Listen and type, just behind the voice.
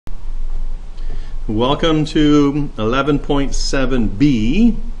Welcome to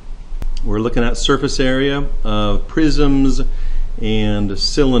 11.7b. We're looking at surface area of prisms and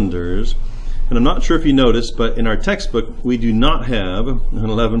cylinders. And I'm not sure if you noticed, but in our textbook we do not have an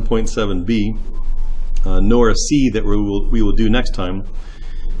 11.7b, nor a C that we will do next time.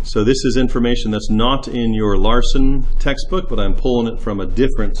 So this is information that's not in your Larson textbook, but I'm pulling it from a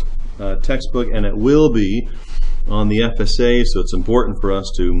different textbook, and it will be on the FSA, so it's important for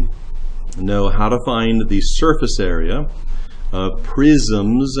us to know how to find the surface area of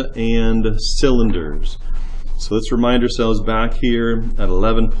prisms and cylinders. So let's remind ourselves back here at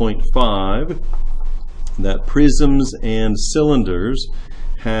 11.5 that prisms and cylinders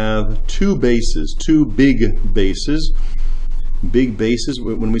have two bases, two big bases. Big bases,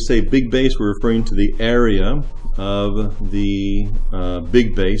 when we say big base, we're referring to the area of the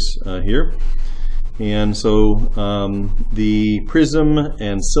big base here. And so the prism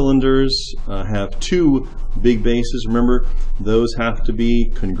and cylinders have two big bases. Remember, those have to be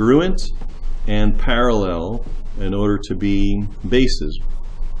congruent and parallel in order to be bases.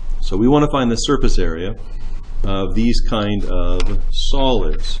 So we want to find the surface area of these kind of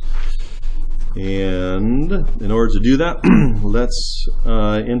solids. And in order to do that, let's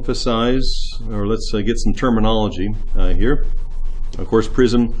emphasize, or let's get some terminology here. Of course,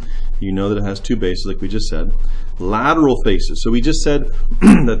 prism, you know that it has two bases, like we just said. Lateral faces. So we just said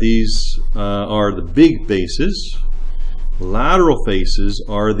that these are the big bases. Lateral faces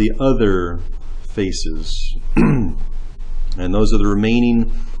are the other faces. And those are the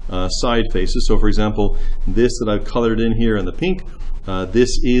remaining side faces. So for example, this that I've colored in here in the pink,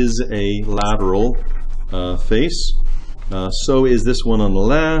 this is a lateral face. So is this one on the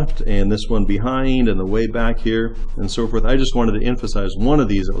left, and this one behind, and the way back here, and so forth. I just wanted to emphasize one of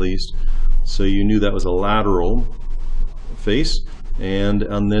these at least, so you knew that was a lateral face. And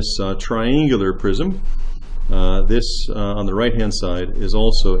on this triangular prism, this on the right-hand side is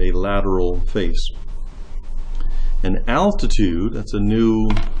also a lateral face. And altitude, that's a new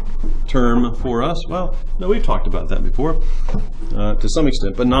term for us. Well, no, we've talked about that before to some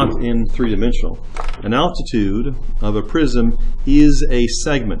extent, but not in three-dimensional. An altitude of a prism is a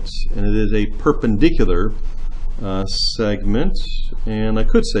segment, and it is a perpendicular segment. And I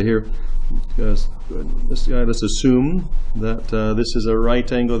could say here, this guy, let's assume that this is a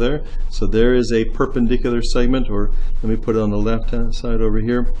right angle there. So there is a perpendicular segment, or let me put it on the left-hand side over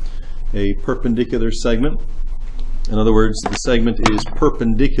here, a perpendicular segment. In other words, the segment is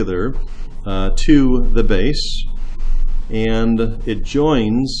perpendicular to the base, and it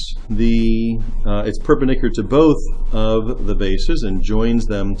joins the, it's perpendicular to both of the bases and joins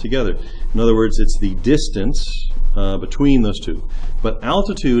them together. In other words, it's the distance between those two. But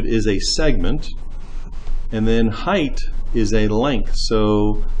altitude is a segment, and then height is a length.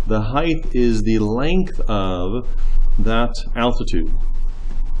 So the height is the length of that altitude.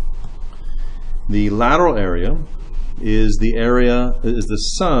 The lateral area is the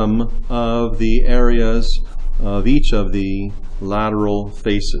sum of the areas of each of the lateral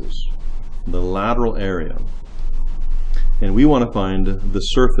faces, the lateral area. And we want to find the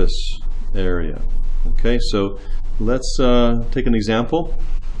surface area. Okay, so let's take an example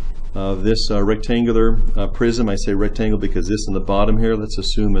of this rectangular prism. I say rectangle because this in the bottom here, let's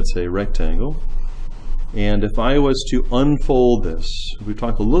assume it's a rectangle. And if I was to unfold this, we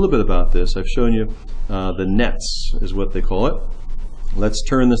talked a little bit about this. I've shown you the nets is what they call it. Let's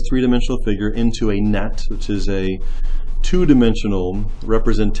turn this three-dimensional figure into a net, which is a two-dimensional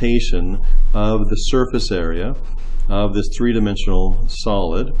representation of the surface area of this three-dimensional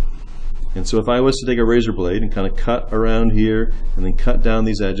solid. And so if I was to take a razor blade and kind of cut around here and then cut down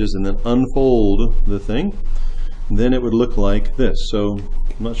these edges and then unfold the thing, then it would look like this. So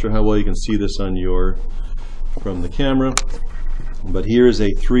I'm not sure how well you can see this on from the camera, but here is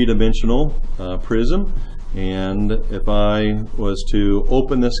a three-dimensional prism, and if I was to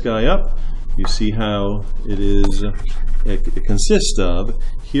open this guy up, you see how it consists of,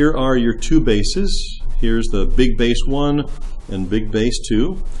 here are your two bases. Here's the big base 1 and big base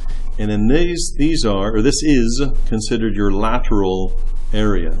 2, and then this is considered your lateral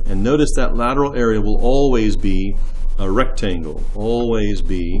area. And notice that lateral area will always be a rectangle, always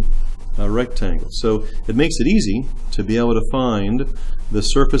be a rectangle. So it makes it easy to be able to find the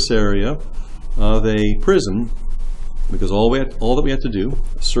surface area of a prism, because all that we have to do,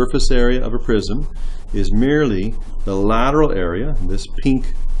 the surface area of a prism, is merely the lateral area, this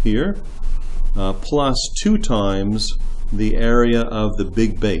pink here, plus 2 times the area of the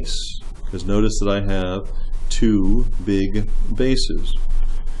big base. Because notice that I have 2 big bases.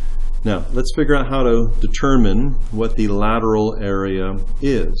 Now, let's figure out how to determine what the lateral area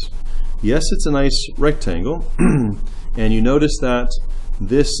is. Yes, it's a nice rectangle, and you notice that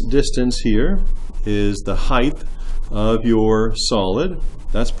this distance here is the height of your solid.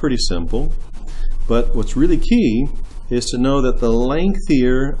 That's pretty simple. But what's really key is to know that the length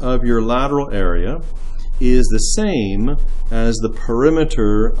here of your lateral area is the same as the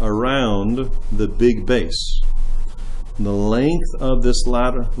perimeter around the big base. The length of this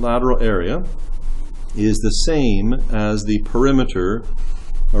lateral area is the same as the perimeter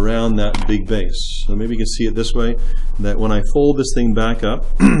around that big base. So maybe you can see it this way, that when I fold this thing back up,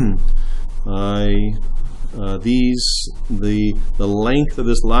 the length of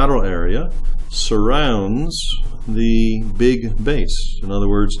this lateral area surrounds the big base. In other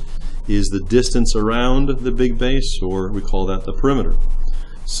words, is the distance around the big base, or we call that the perimeter.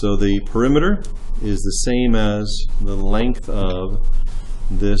 So the perimeter is the same as the length of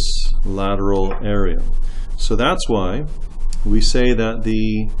this lateral area. So that's why we say that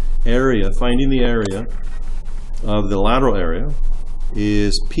the area, finding the area of the lateral area,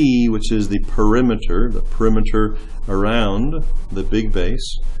 is P, which is the perimeter around the big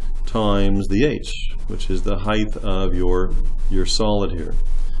base, times the H, which is the height of your solid here.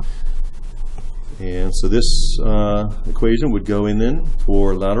 And so this equation would go in then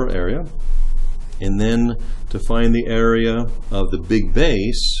for lateral area. And then to find the area of the big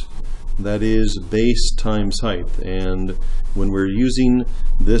base, that is base times height. And when we're using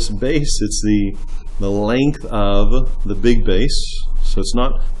this base, it's the length of the big base. So it's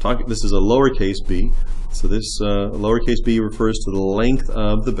not talking, this is a lowercase b. So this lowercase b refers to the length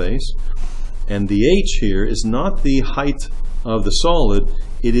of the base. And the h here is not the height of the solid,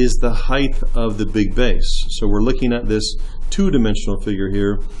 it is the height of the big base. So we're looking at this two-dimensional figure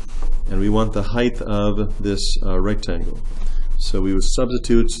here, and we want the height of this rectangle. So we would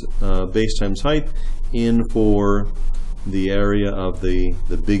substitute base times height in for the area of the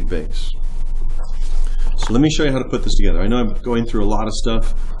big base. So let me show you how to put this together. I know I'm going through a lot of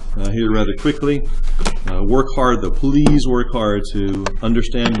stuff here rather quickly. Work hard though, please work hard to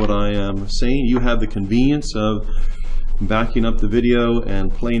understand what I am saying. You have the convenience of backing up the video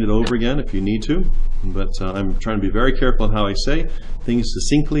and playing it over again if you need to, but I'm trying to be very careful on how I say things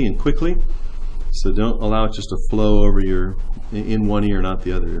succinctly and quickly, so don't allow it just to flow over in one ear, not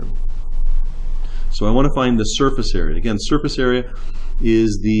the other ear. So I want to find the surface area. Again, surface area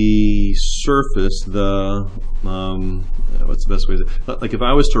is the surface, what's the best way to, like if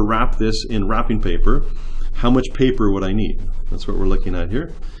I was to wrap this in wrapping paper, how much paper would I need? That's what we're looking at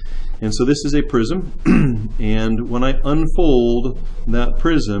here. And so this is a prism, and when I unfold that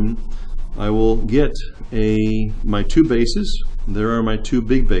prism, I will get my two bases. There are my two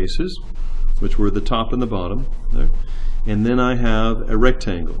big bases, which were the top and the bottom there. And then I have a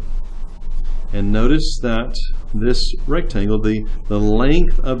rectangle. And notice that this rectangle, the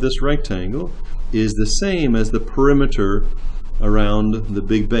length of this rectangle is the same as the perimeter around the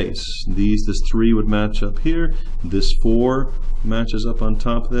big base. This 3 would match up here, this 4 matches up on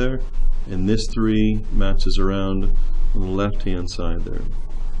top there, and this 3 matches around on the left hand side there.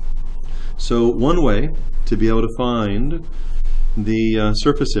 So one way to be able to find the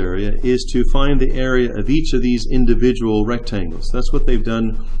surface area is to find the area of each of these individual rectangles. That's what they've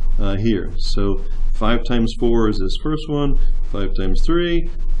done here. So 5 times 4 is this first one, 5 times 3,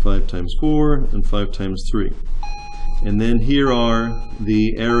 5 times 4, and 5 times 3. And then here are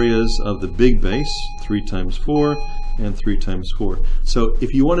the areas of the big base, 3 times 4 and 3 times 4. So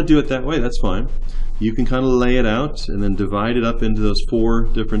if you want to do it that way, that's fine. You can kind of lay it out and then divide it up into those 4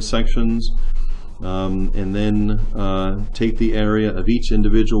 different sections, and then take the area of each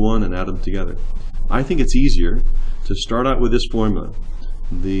individual one and add them together. I think it's easier to start out with this formula.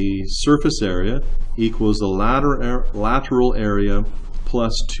 The surface area equals the lateral area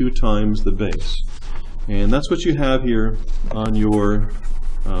plus 2 times the base. And that's what you have here on your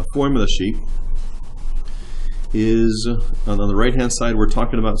formula sheet. Is on the right hand side we're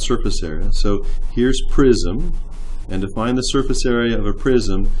talking about surface area. So here's prism, and to find the surface area of a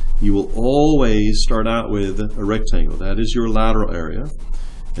prism you will always start out with a rectangle. That is your lateral area.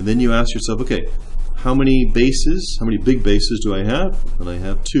 And then you ask yourself, okay, how many bases, how many big bases do I have? And I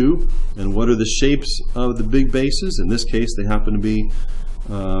have 2. And what are the shapes of the big bases? In this case they happen to be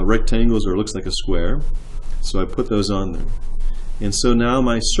rectangles, or it looks like a square. So I put those on there. And so now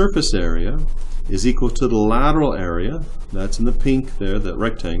my surface area is equal to the lateral area, that's in the pink there, that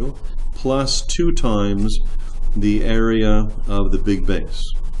rectangle, plus 2 times the area of the big base.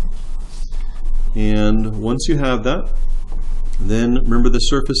 And once you have that, then remember the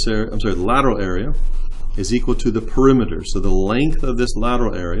surface area, the lateral area is equal to the perimeter. So the length of this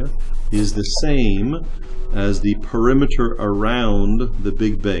lateral area is the same as the perimeter around the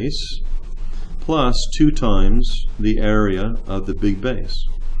big base plus 2 times the area of the big base.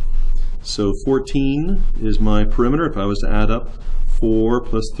 So 14 is my perimeter. If I was to add up 4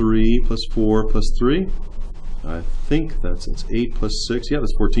 plus 3 plus 4 plus 3, I think it's 8 plus 6. Yeah,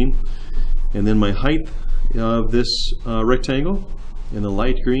 that's 14. And then my height of this rectangle in the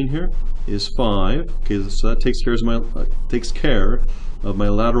light green here is 5. Okay, so that takes care of my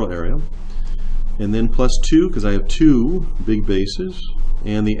lateral area. And then plus 2, because I have 2 big bases,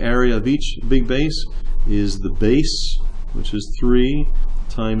 and the area of each big base is the base, which is 3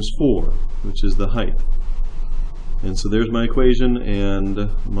 times 4, which is the height. And so there's my equation, and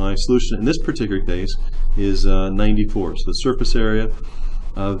my solution in this particular case is 94. So the surface area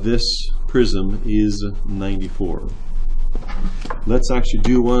of this prism is 94. Let's actually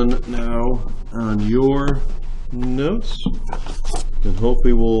do one now on your notes, and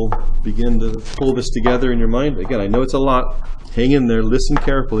hopefully we'll begin to pull this together in your mind. Again, I know it's a lot. Hang in there, listen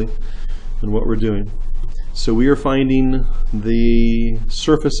carefully in what we're doing. So we are finding the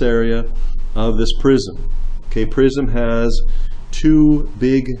surface area of this prism. Okay, prism has 2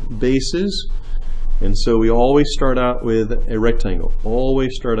 big bases, and so we always start out with a rectangle.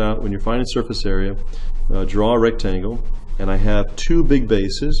 Always start out, when you're finding surface area, draw a rectangle, and I have 2 big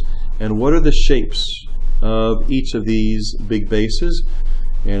bases. And what are the shapes of each of these big bases?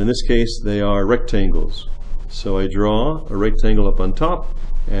 And in this case, they are rectangles. So I draw a rectangle up on top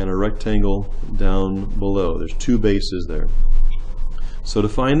and a rectangle down below. There's 2 bases there. So to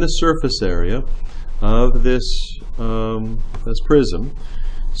find the surface area of this prism,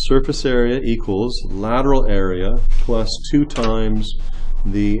 surface area equals lateral area plus 2 times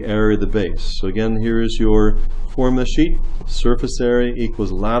the area of the base. So again, here is your formula sheet. Surface area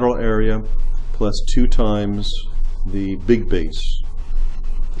equals lateral area plus 2 times the big base.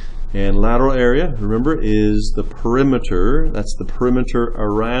 And lateral area, remember, is the perimeter. That's the perimeter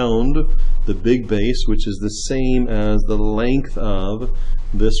around the big base, which is the same as the length of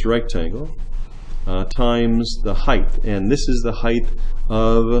this rectangle, times the height. And this is the height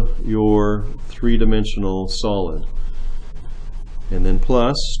of your 3-dimensional solid. And then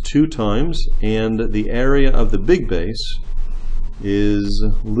plus 2 times, and the area of the big base is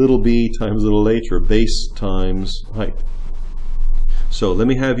little b times little h, or base times height. So let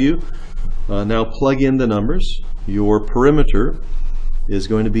me have you now plug in the numbers. Your perimeter is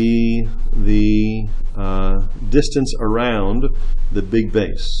going to be the distance around the big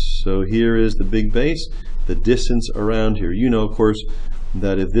base. So here is the big base, the distance around here. You know, of course,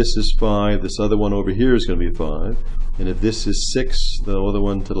 that if this is 5, this other one over here is going to be 5. And if this is 6, the other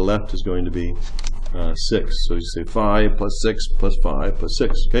one to the left is going to be 6. So you say 5 plus 6 plus 5 plus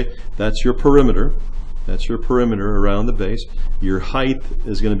 6. Okay, that's your perimeter. That's your perimeter around the base. Your height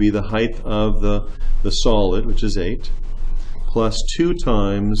is going to be the height of the solid, which is 8, plus 2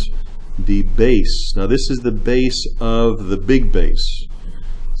 times the base. Now this is the base of the big base.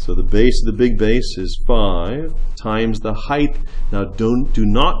 So the base of the big base is 5 times the height. Now do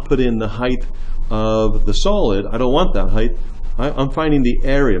not put in the height of the solid. I don't want that height. I'm finding the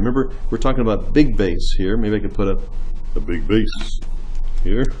area. Remember, we're talking about big base here. Maybe I could put a big base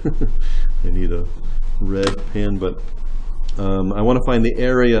here. I need a red pen, but I want to find the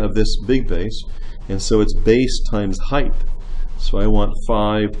area of this big base, and so it's base times height. So I want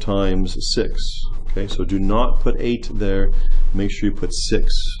 5 times 6. Okay, so do not put 8 there. Make sure you put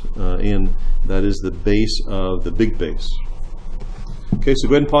 6 in. That is the base of the big base. Okay, so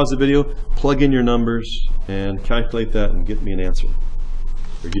go ahead and pause the video, plug in your numbers, and calculate that and get me an answer.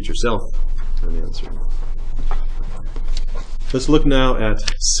 Or get yourself an answer. Let's look now at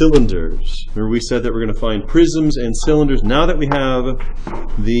cylinders. Remember, we said that we're going to find prisms and cylinders. Now that we have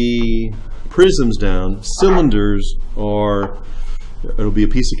the prisms down, cylinders it'll be a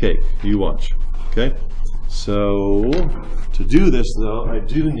piece of cake. You watch. Okay? So, to do this though, I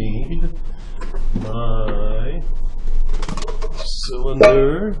do need my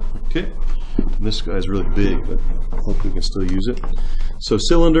cylinder. Okay. And this guy's really big, but I hope we can still use it. So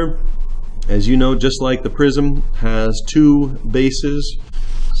cylinder, as you know, just like the prism, has 2 bases.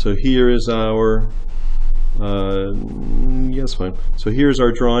 So here is our, yes, fine. So here's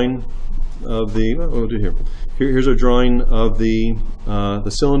our drawing of the, what we'll do here. Here's our drawing of the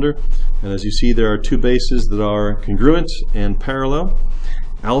cylinder. And as you see, there are 2 bases that are congruent and parallel.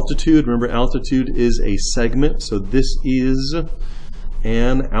 Altitude, remember, altitude is a segment. So this is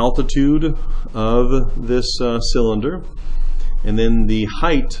an altitude of this cylinder. And then the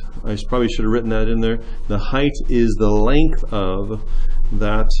height, I probably should have written that in there. The height is the length of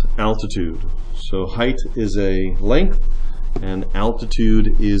that altitude. So height is a length and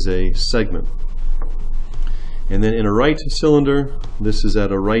altitude is a segment. And then in a right cylinder, this is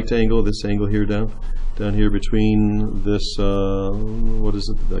at a right angle, this angle here down here between this, what is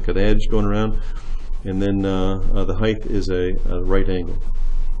it, like an edge going around, and then the height is a right angle.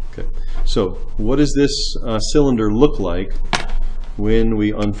 Okay, so what does this cylinder look like when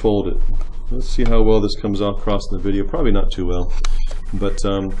we unfold it? Let's see how well this comes off across in the video. Probably not too well, but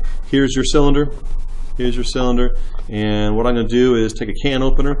here's your cylinder. Here's your cylinder, and what I'm going to do is take a can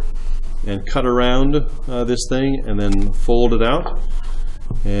opener and cut around this thing and then fold it out.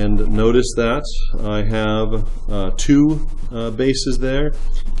 And notice that I have two bases there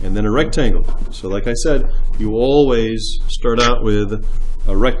and then a rectangle. So like I said, you always start out with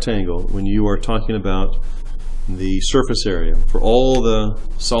a rectangle when you are talking about the surface area. For all the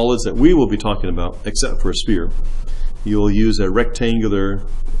solids that we will be talking about, except for a sphere, you'll use a rectangular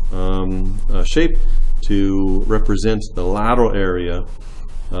shape to represent the lateral area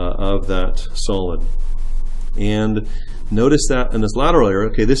of that solid. And notice that in this lateral area,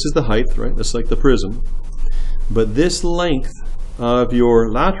 okay, this is the height, right? That's like the prism. But this length of your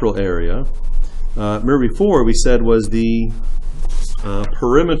lateral area, remember before we said was the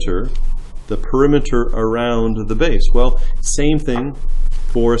perimeter around the base. Well, same thing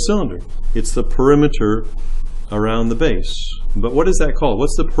for a cylinder. It's the perimeter around the base. But what is that called?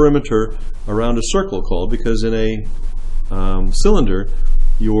 What's the perimeter around a circle called? Because in a cylinder,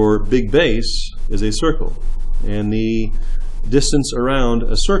 your big base is a circle, and the distance around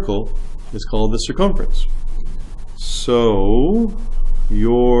a circle is called the circumference. So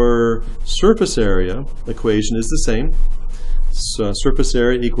your surface area equation is the same. So surface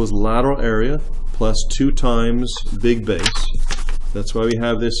area equals lateral area plus 2 times big base. That's why we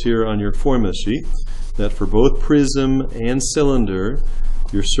have this here on your formula sheet, that for both prism and cylinder,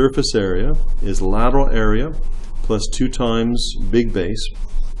 your surface area is lateral area plus 2 times big base.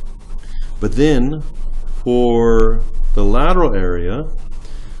 But then for the lateral area,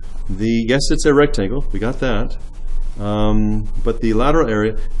 yes, it's a rectangle, we got that. But the lateral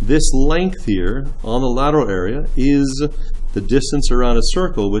area, this length here on the lateral area is the distance around a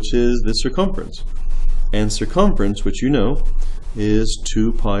circle, which is the circumference. And circumference, which you know, is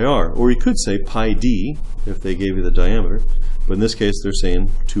 2 pi r. Or you could say pi d if they gave you the diameter. But in this case, they're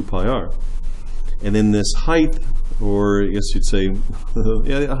saying 2 pi r. And then this height, or I guess you'd say,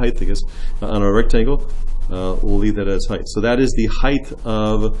 yeah, height, I guess, on a rectangle, we'll leave that as height. So that is the height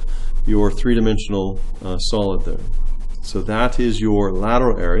of your three-dimensional solid there. So that is your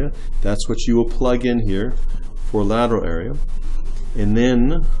lateral area. That's what you will plug in here for lateral area. And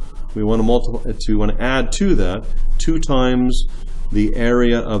then we want to multiply, want to add to that 2 times the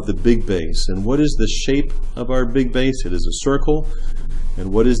area of the big base. And what is the shape of our big base? It is a circle.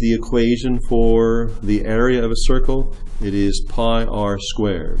 And what is the equation for the area of a circle? It is pi r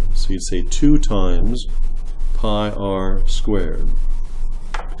squared. So you'd say 2 times pi r squared.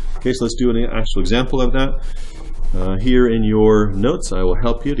 Okay, so let's do an actual example of that. Here in your notes, I will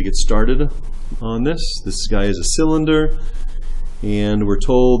help you to get started on this. This guy is a cylinder, and we're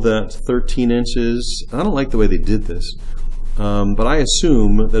told that 13 inches. I don't like the way they did this, but I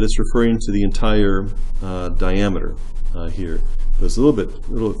assume that it's referring to the entire diameter here. But it's a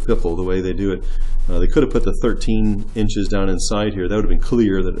little fickle the way they do it. They could have put the 13 inches down inside here. That would have been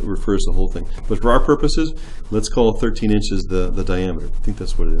clear that it refers to the whole thing. But for our purposes, let's call 13 inches the diameter. I think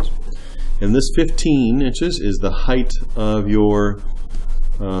that's what it is. And this 15 inches is the height of your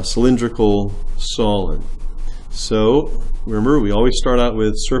cylindrical solid. So remember, we always start out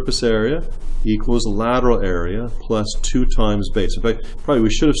with surface area equals lateral area plus 2 times base. In fact, probably we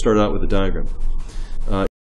should have started out with the diagram.